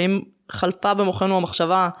לזוז, ואם חלפה במוחנו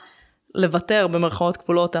המחשבה לוותר במרכאות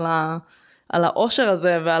כפולות על האושר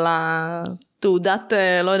הזה, ועל התעודת,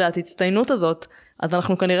 לא יודעת, הצטיינות הזאת, אז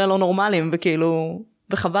אנחנו כנראה לא נורמליים, וכאילו,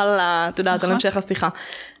 וחבל את יודעת, על המשך השיחה.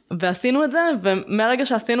 ועשינו את זה, ומהרגע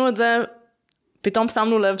שעשינו את זה, פתאום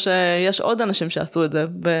שמנו לב שיש עוד אנשים שעשו את זה,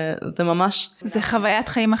 וזה ממש... זה חוויית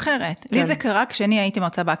חיים אחרת. כן. לי זה קרה כשאני הייתי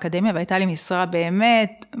מרצה באקדמיה, והייתה לי משרה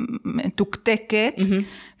באמת מתוקתקת,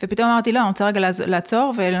 ופתאום אמרתי, לא, אני רוצה רגע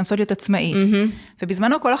לעצור ולנסות להיות עצמאית.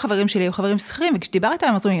 ובזמנו כל החברים שלי היו חברים שכירים, וכשדיברתי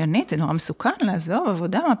עליהם, אמרו, יונית, זה נורא מסוכן לעזוב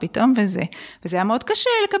עבודה, מה פתאום וזה. וזה היה מאוד קשה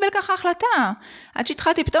לקבל ככה החלטה. עד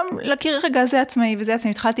שהתחלתי פתאום להכיר רגע, זה עצמאי וזה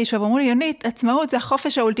עצמאי. התחלתי שוב, אמרו לי, יונית, עצמאות זה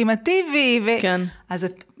החופש האולטימטיבי. כן. אז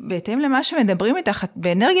את, בהתאם למה שמדברים איתך,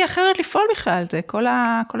 באנרגיה אחרת לפעול בכלל, זה כל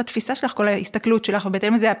התפיסה שלך, כל ההסתכלות שלך,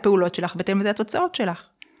 ובהתאם לזה הפעולות שלך, בהתאם לזה התוצאות שלך.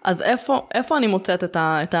 אז איפה אני מוצאת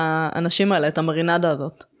את האנשים האלה, את המרינדה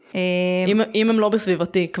הזאת? אם הם לא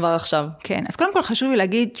בסביבתי כבר עכשיו. כן, אז קודם כל חשוב לי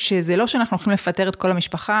להגיד שזה לא שאנחנו הולכים לפטר את כל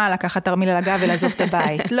המשפחה, לקחת תרמיל על הגב ולעזוב את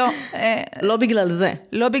הבית. לא. לא בגלל זה.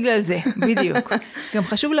 לא בגלל זה, בדיוק. גם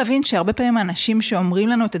חשוב להבין שהרבה פעמים האנשים שאומרים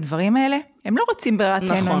לנו את הדברים האלה, הם לא רוצים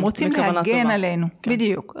ברעתנו, נכון, הם רוצים להגן עלינו. כן.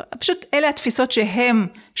 בדיוק. פשוט אלה התפיסות שהם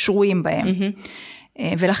שרויים בהם.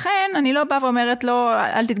 ולכן אני לא באה ואומרת לא,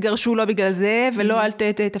 אל תתגרשו לא בגלל זה, ולא אל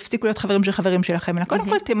תפסיקו להיות חברים של חברים שלכם, אלא קודם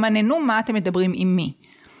כל תמננו מה אתם מדברים עם מי.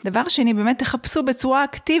 דבר שני, באמת תחפשו בצורה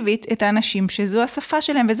אקטיבית את האנשים שזו השפה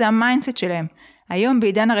שלהם וזה המיינדסט שלהם. היום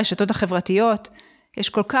בעידן הרשתות החברתיות, יש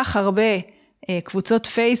כל כך הרבה קבוצות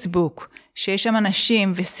פייסבוק, שיש שם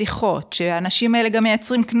אנשים ושיחות, שהאנשים האלה גם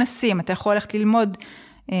מייצרים כנסים, אתה יכול ללכת ללמוד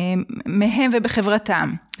מהם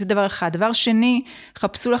ובחברתם. זה דבר אחד. דבר שני,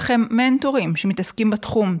 חפשו לכם מנטורים שמתעסקים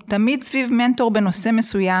בתחום. תמיד סביב מנטור בנושא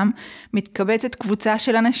מסוים, מתקבצת קבוצה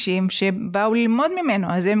של אנשים שבאו ללמוד ממנו,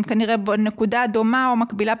 אז הם כנראה בנקודה דומה או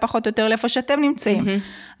מקבילה פחות או יותר לאיפה שאתם נמצאים.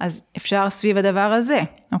 אז אפשר סביב הדבר הזה,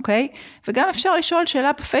 אוקיי? וגם אפשר לשאול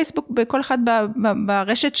שאלה בפייסבוק, בכל אחד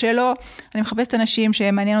ברשת שלו, אני מחפשת אנשים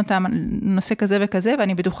שמעניין אותם נושא כזה וכזה,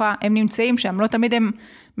 ואני בטוחה, הם נמצאים שם, לא תמיד הם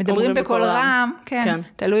מדברים בכל רם, כן,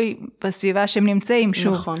 תלוי בסביבה שהם נמצאים,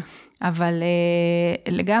 שוב. נכון. אבל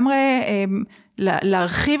לגמרי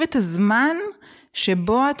להרחיב את הזמן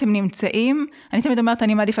שבו אתם נמצאים, אני תמיד אומרת,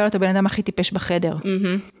 אני מעדיפה להיות הבן אדם הכי טיפש בחדר.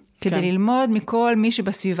 כדי ללמוד מכל מי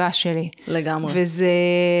שבסביבה שלי. לגמרי. וזה,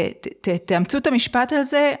 תאמצו את המשפט על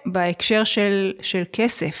זה בהקשר של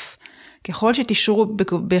כסף. ככל שתשארו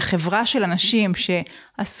בחברה של אנשים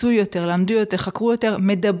שעשו יותר, למדו יותר, חקרו יותר,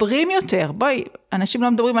 מדברים יותר. בואי, אנשים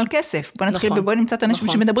לא מדברים על כסף. בואי נתחיל ובואי נמצא את האנשים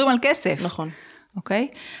שמדברים על כסף. נכון. אוקיי?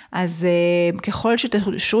 אז ככל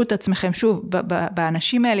שתשארו את עצמכם, שוב,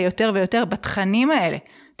 באנשים האלה יותר ויותר, בתכנים האלה,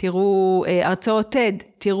 תראו הרצאות TED,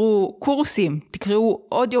 תראו קורסים, תקראו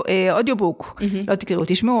אודיובוק, לא תקראו,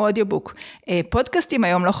 תשמעו אודיובוק. פודקאסטים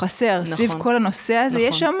היום לא חסר, סביב כל הנושא הזה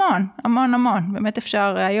יש המון, המון, המון. באמת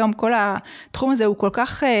אפשר, היום כל התחום הזה הוא כל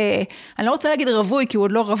כך, אני לא רוצה להגיד רווי, כי הוא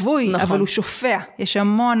עוד לא רווי, אבל הוא שופע. יש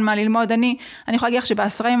המון מה ללמוד. אני יכולה להגיד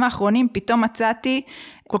ש10 ימים האחרונים פתאום מצאתי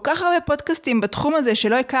כל כך הרבה פודקאסטים בתחום הזה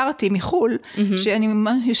שלא הכרתי מחול, שאני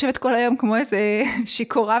יושבת כל היום כמו איזה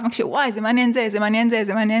שיקורה, וואי, זה מעניין זה, זה מעניין זה,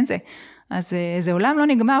 זה מעניין זה. אז זה עולם לא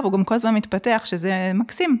נגמר, והוא גם כל הזמן מתפתח, שזה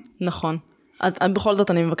מקסים. נכון. בכל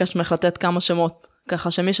זאת אני מבקשת ממך לתת כמה שמות,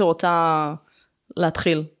 ככה שמי שרוצה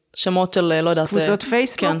להתחיל, שמות של, לא יודעת, קבוצות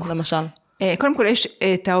פייסבוק. כן, למשל. קודם כל יש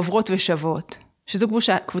את העוברות ושוות, שזו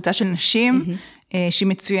קבוצה של נשים, שהיא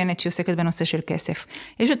מצוינת, שהיא עוסקת בנושא של כסף.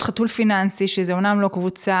 יש את חתול פיננסי, שזה אומנם לא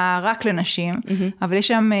קבוצה רק לנשים, אבל יש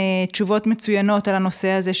שם תשובות מצוינות על הנושא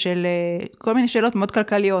הזה של כל מיני שאלות מאוד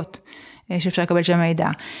כלכליות, שאפשר לקבל שם מידע.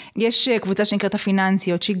 יש קבוצה שנקראת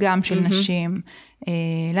הפיננסיות, שהיא גם של נשים.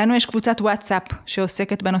 לנו יש קבוצת וואטסאפ,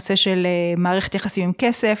 שעוסקת בנושא של מערכת יחסים עם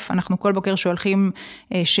כסף. אנחנו כל בוקר שולחים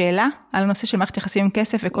שאלה על הנושא של מערכת יחסים עם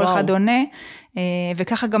כסף, וכל אחד עונה,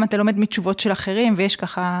 וככה גם אתה לומד מתשובות של אחרים, ויש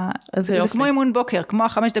ככה, זה כמו אימון בוקר, כמו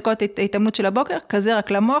 5 דקות התאמנות של הבוקר, כזה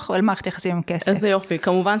רק למוח, או על מערכת יחסים עם כסף. איזה יופי.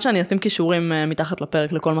 כמובן שאני אשים קישורים מתחת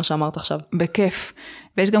לפרק, לכל מה שאמרת עכשיו. בכיף.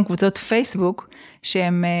 ויש גם קבוצות פייסבוק,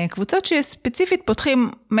 שהן קבוצות שספציפית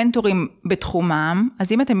פותחים מנטורים בתחומם,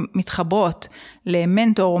 אז אם אתם מתחברות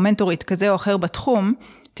למנטור או מנטורית כזה או אחר בתחום,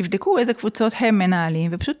 תבדקו איזה קבוצות הם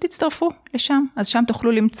מנהלים, ופשוט תצטרפו לשם. אז שם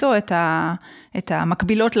תוכלו למצוא את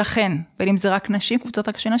המקבילות לכן, בין אם זה רק נשים, קבוצות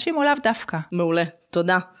רק של נשים, או לאו דווקא. מעולה,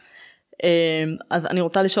 תודה. אז אני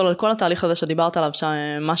רוצה לשאול על כל התהליך הזה שדיברת עליו,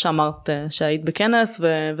 מה שאמרת שהיית בכנס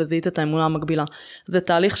וזיהית את האמונה המקבילה. זה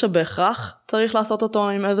תהליך שבהכרח צריך לעשות אותו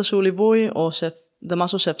עם איזשהו ליווי, או שזה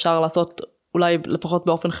משהו שאפשר לעשות אולי לפחות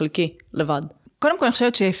באופן חלקי לבד? קודם כל אני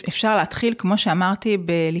חושבת שאפשר להתחיל, כמו שאמרתי,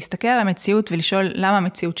 בלהסתכל על המציאות ולשאול למה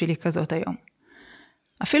המציאות שלי כזאת היום.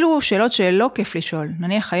 אפילו שאלות שלא כיף לשאול.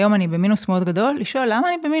 נניח היום אני במינוס מאוד גדול, לשאול למה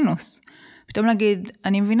אני במינוס. פתאום להגיד,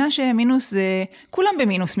 אני מבינה שמינוס זה, כולם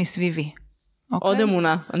במינוס מסביבי. עוד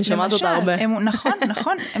אמונה, אני שמעת אותה הרבה. נכון,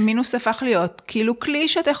 נכון, מינוס הפך להיות כאילו כלי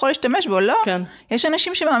שאתה יכול להשתמש בו, לא? כן. יש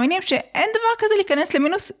אנשים שמאמינים שאין דבר כזה להיכנס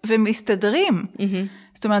למינוס ומסתדרים.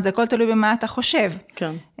 זאת אומרת, זה הכל תלוי במה אתה חושב.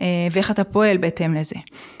 כן. ואיך אתה פועל בהתאם לזה.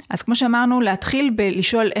 אז כמו שאמרנו, להתחיל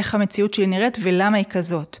בלשאול איך המציאות שלי נראית ולמה היא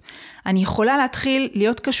כזאת. אני יכולה להתחיל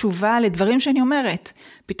להיות קשובה לדברים שאני אומרת.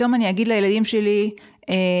 פתאום אני אגיד לילדים שלי,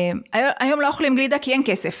 היום לא אוכלים גלידה כי אין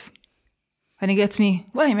כסף. ואני אגיד לעצמי,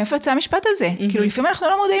 וואי, מאיפה יצא המשפט הזה? כאילו, לפעמים אנחנו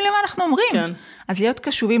לא מודעים למה אנחנו אומרים. כן. אז להיות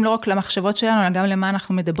קשובים לא רק למחשבות שלנו, אלא גם למה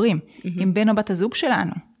אנחנו מדברים. עם בן או בת הזוג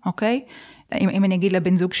שלנו, אוקיי? אם אני אגיד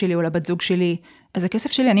לבן זוג שלי או לבת זוג שלי, אז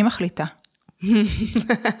הכסף שלי אני מחליטה.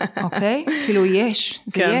 אוקיי? כאילו, יש,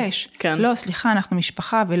 זה יש. כן. לא, סליחה, אנחנו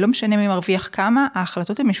משפחה, ולא משנה מי מרוויח כמה,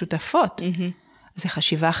 ההחלטות הן משותפות. זה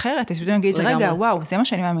חשיבה אחרת. אז פתאום נגיד, רגע, וואו, זה מה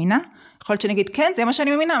שאני מאמינה? יכול להיות שאני אגיד, כן, זה מה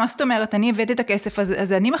שאני מאמינה, מה זאת אומרת? אני הבאתי את הכסף,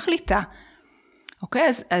 אז אני מחליטה.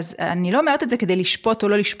 אוקיי, אז אני לא אומרת את זה כדי לשפוט או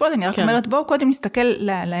לא לשפוט, אני רק אומרת, בואו קודם נסתכל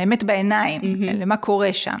לאמת בעיניים, למה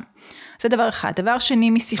קורה שם. זה דבר אחד. דבר שני,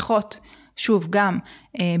 משיחות, שוב, גם,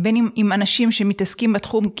 בין עם אנשים שמתעסקים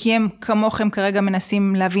בתחום, כי הם כמוכם כרגע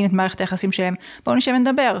מנסים להבין את מערכת היחסים שלהם, בואו נשב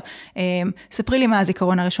ונדבר. ספרי לי מה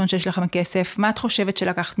הזיכרון הראשון שיש לך מכסף, מה את חושבת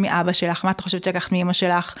שלקחת מאבא שלך, מה את חושבת שלקחת מאמא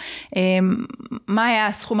שלך, מה היה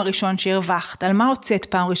הסכום הראשון שהרווחת, על מה הוצאת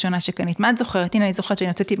פעם ראשונה שקנית, מה את זוכרת? הנה, אני זוכרת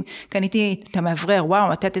שאני קניתי את המאוורר, וואו,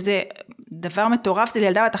 לתת איזה דבר מטורף, זה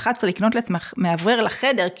לילדה בת 11 לקנות לעצמך מאוורר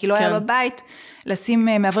לחדר, כי לא היה בבית, לשים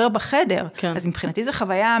מאוורר בחדר. אז מבחינתי זו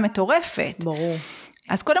חוויה מטורפת. ברור.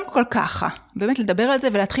 אז קודם כל ככה, באמת לדבר על זה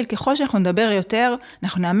ולהתחיל ככל שאנחנו נדבר יותר,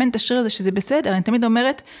 אנחנו נאמן את השריר הזה שזה בסדר. אני תמיד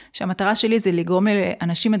אומרת שהמטרה שלי זה לגרום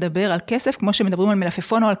לאנשים לדבר על כסף, כמו שמדברים על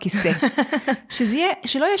מלפפון או על כיסא.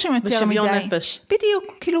 שלא יהיה שם יותר מדי. בשוויון נפש.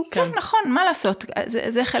 בדיוק, כאילו, כן, נכון, מה לעשות?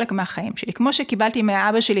 זה חלק מהחיים שלי. כמו שקיבלתי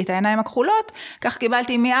מאבא שלי את העיניים הכחולות, כך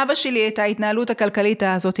קיבלתי מאבא שלי את ההתנהלות הכלכלית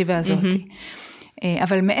הזאת והזאת.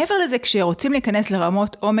 אבל מעבר לזה, כשרוצים להיכנס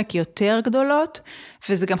לרמות עומק יותר גדולות,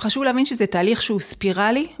 וזה גם חשוב להבין שזה תהליך שהוא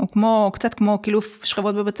ספירלי, הוא קצת כמו קילוף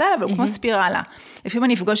שכבות בבצל, אבל הוא כמו ספירלה. לפעמים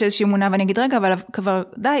אני אפגוש איזושהי אמונה, ואני אגיד, רגע, אבל כבר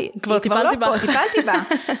די, כבר טיפלתי בה. טיפלתי בה.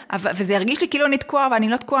 וזה ירגיש לי כאילו נתקוע, ואני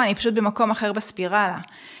לא תקועה, אני פשוט במקום אחר בספירלה.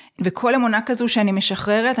 וכל אמונה כזו שאני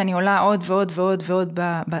משחררת, אני עולה עוד ועוד ועוד ועוד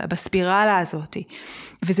בספירלה הזאת.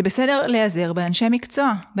 וזה בסדר להיעזר באנשי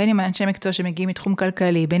מקצוע, בין אם אנשי מקצוע שמגיעים מתחום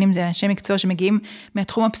כלכלי, בין אם זה אנשי מקצוע שמגיעים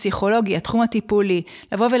מהתחום הפסיכולוגי, התחום הטיפולי,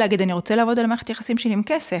 לבוא ולהגיד, אני רוצה לעבוד על מערכת יחסים שלי עם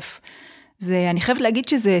כסף. אני חייבת להגיד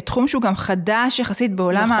שזה תחום שהוא גם חדש יחסית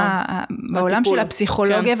בעולם של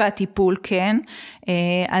הפסיכולוגיה והטיפול, כן.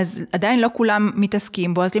 אז עדיין לא כולם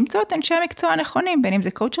מתעסקים בו, אז למצוא את אנשי המקצוע הנכונים, בין אם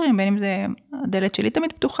זה קואוצ'רים, בין אם זה הדלת שלי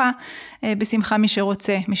תמיד פתוחה, בשמחה מי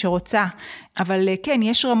שרוצה. אבל כן,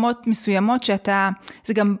 יש רמות מסוימות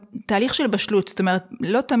זה גם תהליך של בשלות, זאת אומרת,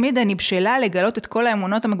 לא תמיד אני בשלה לגלות את כל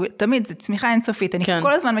האמונות המקבילות, תמיד זה צמיחה אינסופית, אני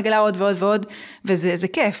כל הזמן מגלה עוד ועוד ועוד, וזה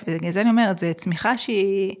כיף, ובגלל זה אני אומרת, זה צמיחה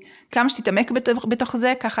שהיא, כמה שתתעמק בתוך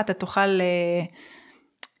זה, ככה אתה תוכל,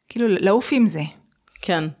 כאילו, לעוף עם זה.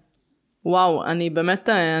 כן. וואו, אני באמת,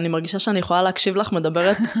 אני מרגישה שאני יכולה להקשיב לך,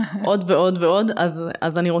 מדברת עוד ועוד ועוד,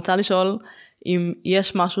 אז אני רוצה לשאול אם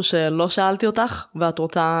יש משהו שלא שאלתי אותך, ואת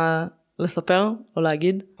רוצה לספר או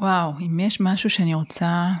להגיד? וואו, אם יש משהו שאני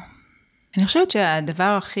רוצה, אני חושבת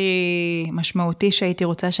שהדבר הכי משמעותי שהייתי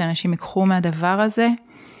רוצה שאנשים יקחו מהדבר הזה,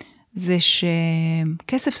 זה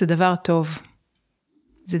שכסף זה דבר טוב.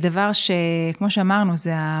 זה דבר שכמו שאמרנו,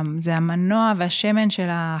 זה המנוע והשמן של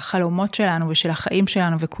החלומות שלנו ושל החיים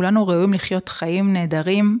שלנו, וכולנו ראויים לחיות חיים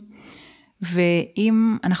נהדרים,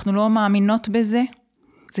 ואם אנחנו לא מאמינות בזה,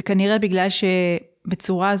 זה כנראה בגלל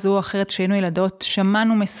שבצורה זו או אחרת שהיינו ילדות,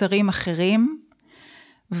 שמענו מסרים אחרים,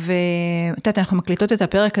 אנחנו מקליטות את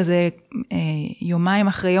הפרק הזה יומיים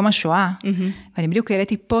אחרי יום השואה, ואני בדיוק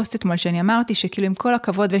העליתי פוסט אתמול שאני אמרתי שכאילו עם כל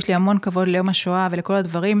הכבוד, ויש לי המון כבוד ליום השואה ולכל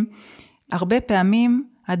הדברים, הרבה פעמים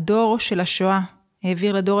הדור של השואה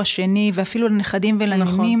העביר לדור השני, ואפילו לנכדים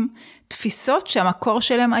ולנינים, תפיסות שהמקור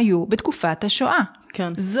שלהם היו בתקופת השואה.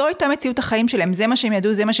 כן. זו הייתה מציאות החיים שלהם, זה מה שהם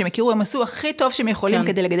ידעו, זה מה שהם הכירו, הם עשו הכי טוב שהם יכולים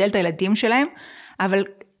כדי לגדל את הילדים שלהם, אבל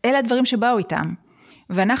אלה הדברים שבאו איתם.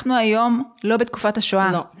 ואנחנו היום לא בתקופת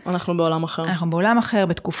השואה. לא, אנחנו בעולם אחר. אנחנו בעולם אחר,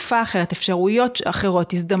 בתקופה אחרת, אפשרויות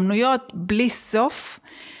אחרות, הזדמנויות בלי סוף,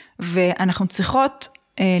 ואנחנו צריכות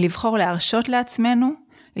לבחור להרשות לעצמנו,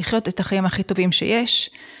 לחיות את החיים הכי טובים שיש.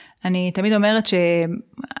 אני תמיד אומרת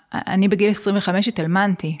שאני בגיל 25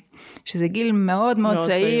 התאלמנתי, שזה גיל מאוד מאוד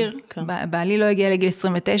צעיר, כן. בעלי לא הגיע לגיל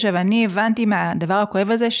 29, ואני הבנתי מהדבר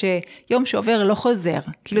הכואב הזה, שיום שעובר לא חוזר.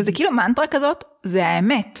 כאילו זה כאילו מנטרה כזאת, זה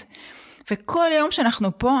האמת. וכל יום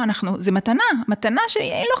שאנחנו פה, זה מתנה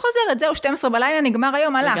שהיא לא חוזרת, זהו, 12 בלילה נגמר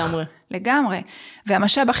היום, הלך. לגמרי.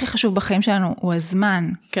 והמשאב הכי חשוב בחיים שלנו הוא הזמן.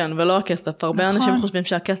 כן, ולא הכסף. הרבה אנשים חושבים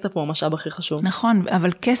שהכסף הוא המשאב הכי חשוב. נכון,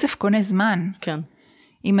 אבל כסף קונה זמן. כן.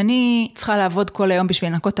 אם אני צריכה לעבוד כל היום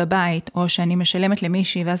בשביל לנקות הבית, או שאני משלמת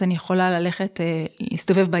למישהי, ואז אני יכולה ללכת,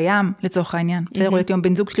 להסתובב בים, לצורך העניין. בסדר, רואה את יום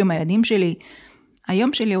בן זוג שלי עם הילדים שלי.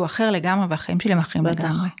 היום שלי הוא אחר לגמרי, והחיים שלי הם אחרים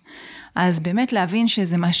לגמרי. אז באמת להבין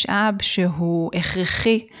שזה משאב שהוא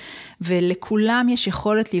הכרחי, ולכולם יש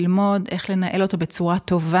יכולת ללמוד איך לנהל אותו בצורה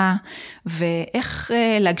טובה, ואיך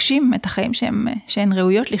להגשים את החיים שהן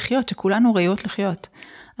ראויות לחיות, שכולנו ראויות לחיות.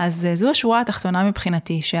 אז זו השורה התחתונה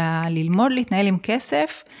מבחינתי, שהללמוד להתנהל עם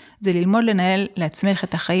כסף, זה ללמוד לנהל לעצמך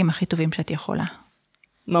את החיים הכי טובים שאת יכולה.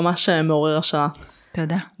 ממש מעורר השראה.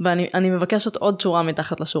 תודה. ואני מבקשת עוד שורה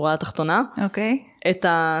מתחת לשורה התחתונה. אוקיי. את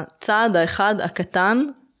הצעד האחד הקטן,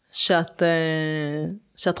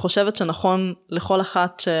 שאת חושבת שנכון לכל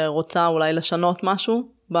אחת שרוצה אולי לשנות משהו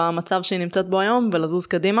במצב שהיא נמצאת בו היום ולזוז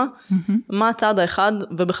קדימה, מה הצעד האחד,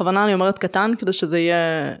 ובכוונה אני אומרת קטן כדי שזה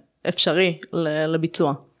יהיה אפשרי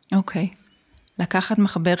לביצוע. אוקיי. לקחת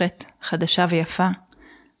מחברת חדשה ויפה,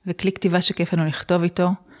 וכלי כתיבה שכיף לנו לכתוב איתו,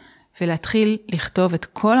 ולהתחיל לכתוב את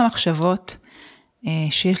כל המחשבות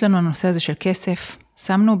שיש לנו הנושא הזה של כסף.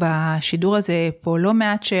 שמנו בשידור הזה פה לא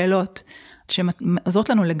מעט שאלות, שעוזרות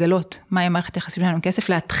לנו לגלות מהי מערכת היחסים שלנו עם כסף,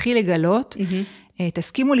 להתחיל לגלות,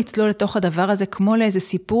 תסכימו לצלול לתוך הדבר הזה, כמו לאיזה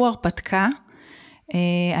סיפור הרפתקה,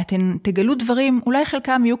 אתם תגלו דברים, אולי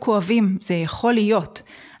חלקם יהיו כואבים, זה יכול להיות,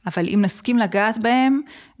 אבל אם נסכים לגעת בהם,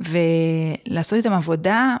 ולעשות איתם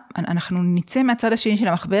עבודה, אנחנו נצא מהצד השני של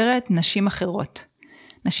המחברת, נשים אחרות.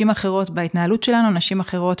 נשים אחרות בהתנהלות שלנו, נשים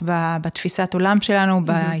אחרות בתפיסת עולם שלנו,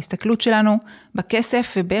 בהסתכלות שלנו,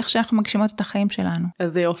 בכסף, ובאיך שאנחנו מגשימות את החיים שלנו.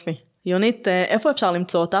 איזה יופי. יונית, איפה אפשר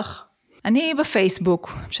למצוא אותך? אני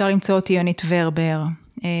בפייסבוק, אפשר למצוא אותי יונית ורבר.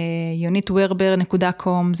 יונית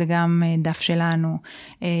ורבר.com זה גם דף שלנו.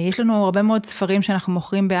 יש לנו הרבה מאוד ספרים שאנחנו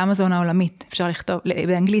מוכרים באמזון העולמית, אפשר לכתוב,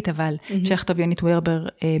 באנגלית אבל, אפשר לכתוב יונית ורבר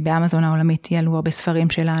באמזון העולמית, יעלו הרבה ספרים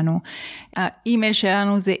שלנו. האימייל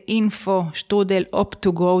שלנו זה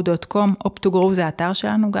info@optogrow.com, optogrow זה האתר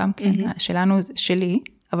שלנו גם כן, שלנו, שלי,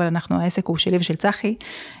 אבל העסק הוא שלי ושל צחי,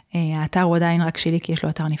 האתר הוא עדיין רק שלי כי יש לו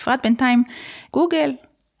אתר נפרד בינתיים, גוגל,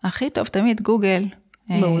 הכי טוב תמיד גוגל,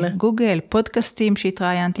 מעולה. גוגל, פודקאסטים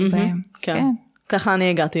שהתראיינתי בהם. כן. ככה אני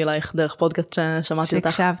הגעתי אלייך דרך פודקאסט ששמעתי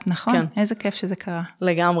אותך. שהקשבת, נכון? כן. איזה כיף שזה קרה.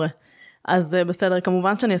 לגמרי. אז בסדר,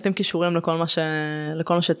 כמובן שאני אשים קישורים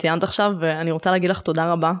לכל מה שציינת עכשיו, ואני רוצה להגיד לך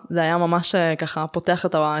תודה רבה. זה היה ממש ככה פותח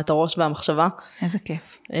את הראש והמחשבה. איזה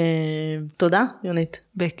כיף. תודה, יונית.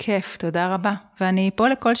 בכיף, תודה רבה. ואני פה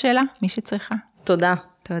לכל שאלה, מי שצריכה. תודה.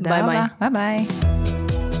 תודה רבה. ביי ביי.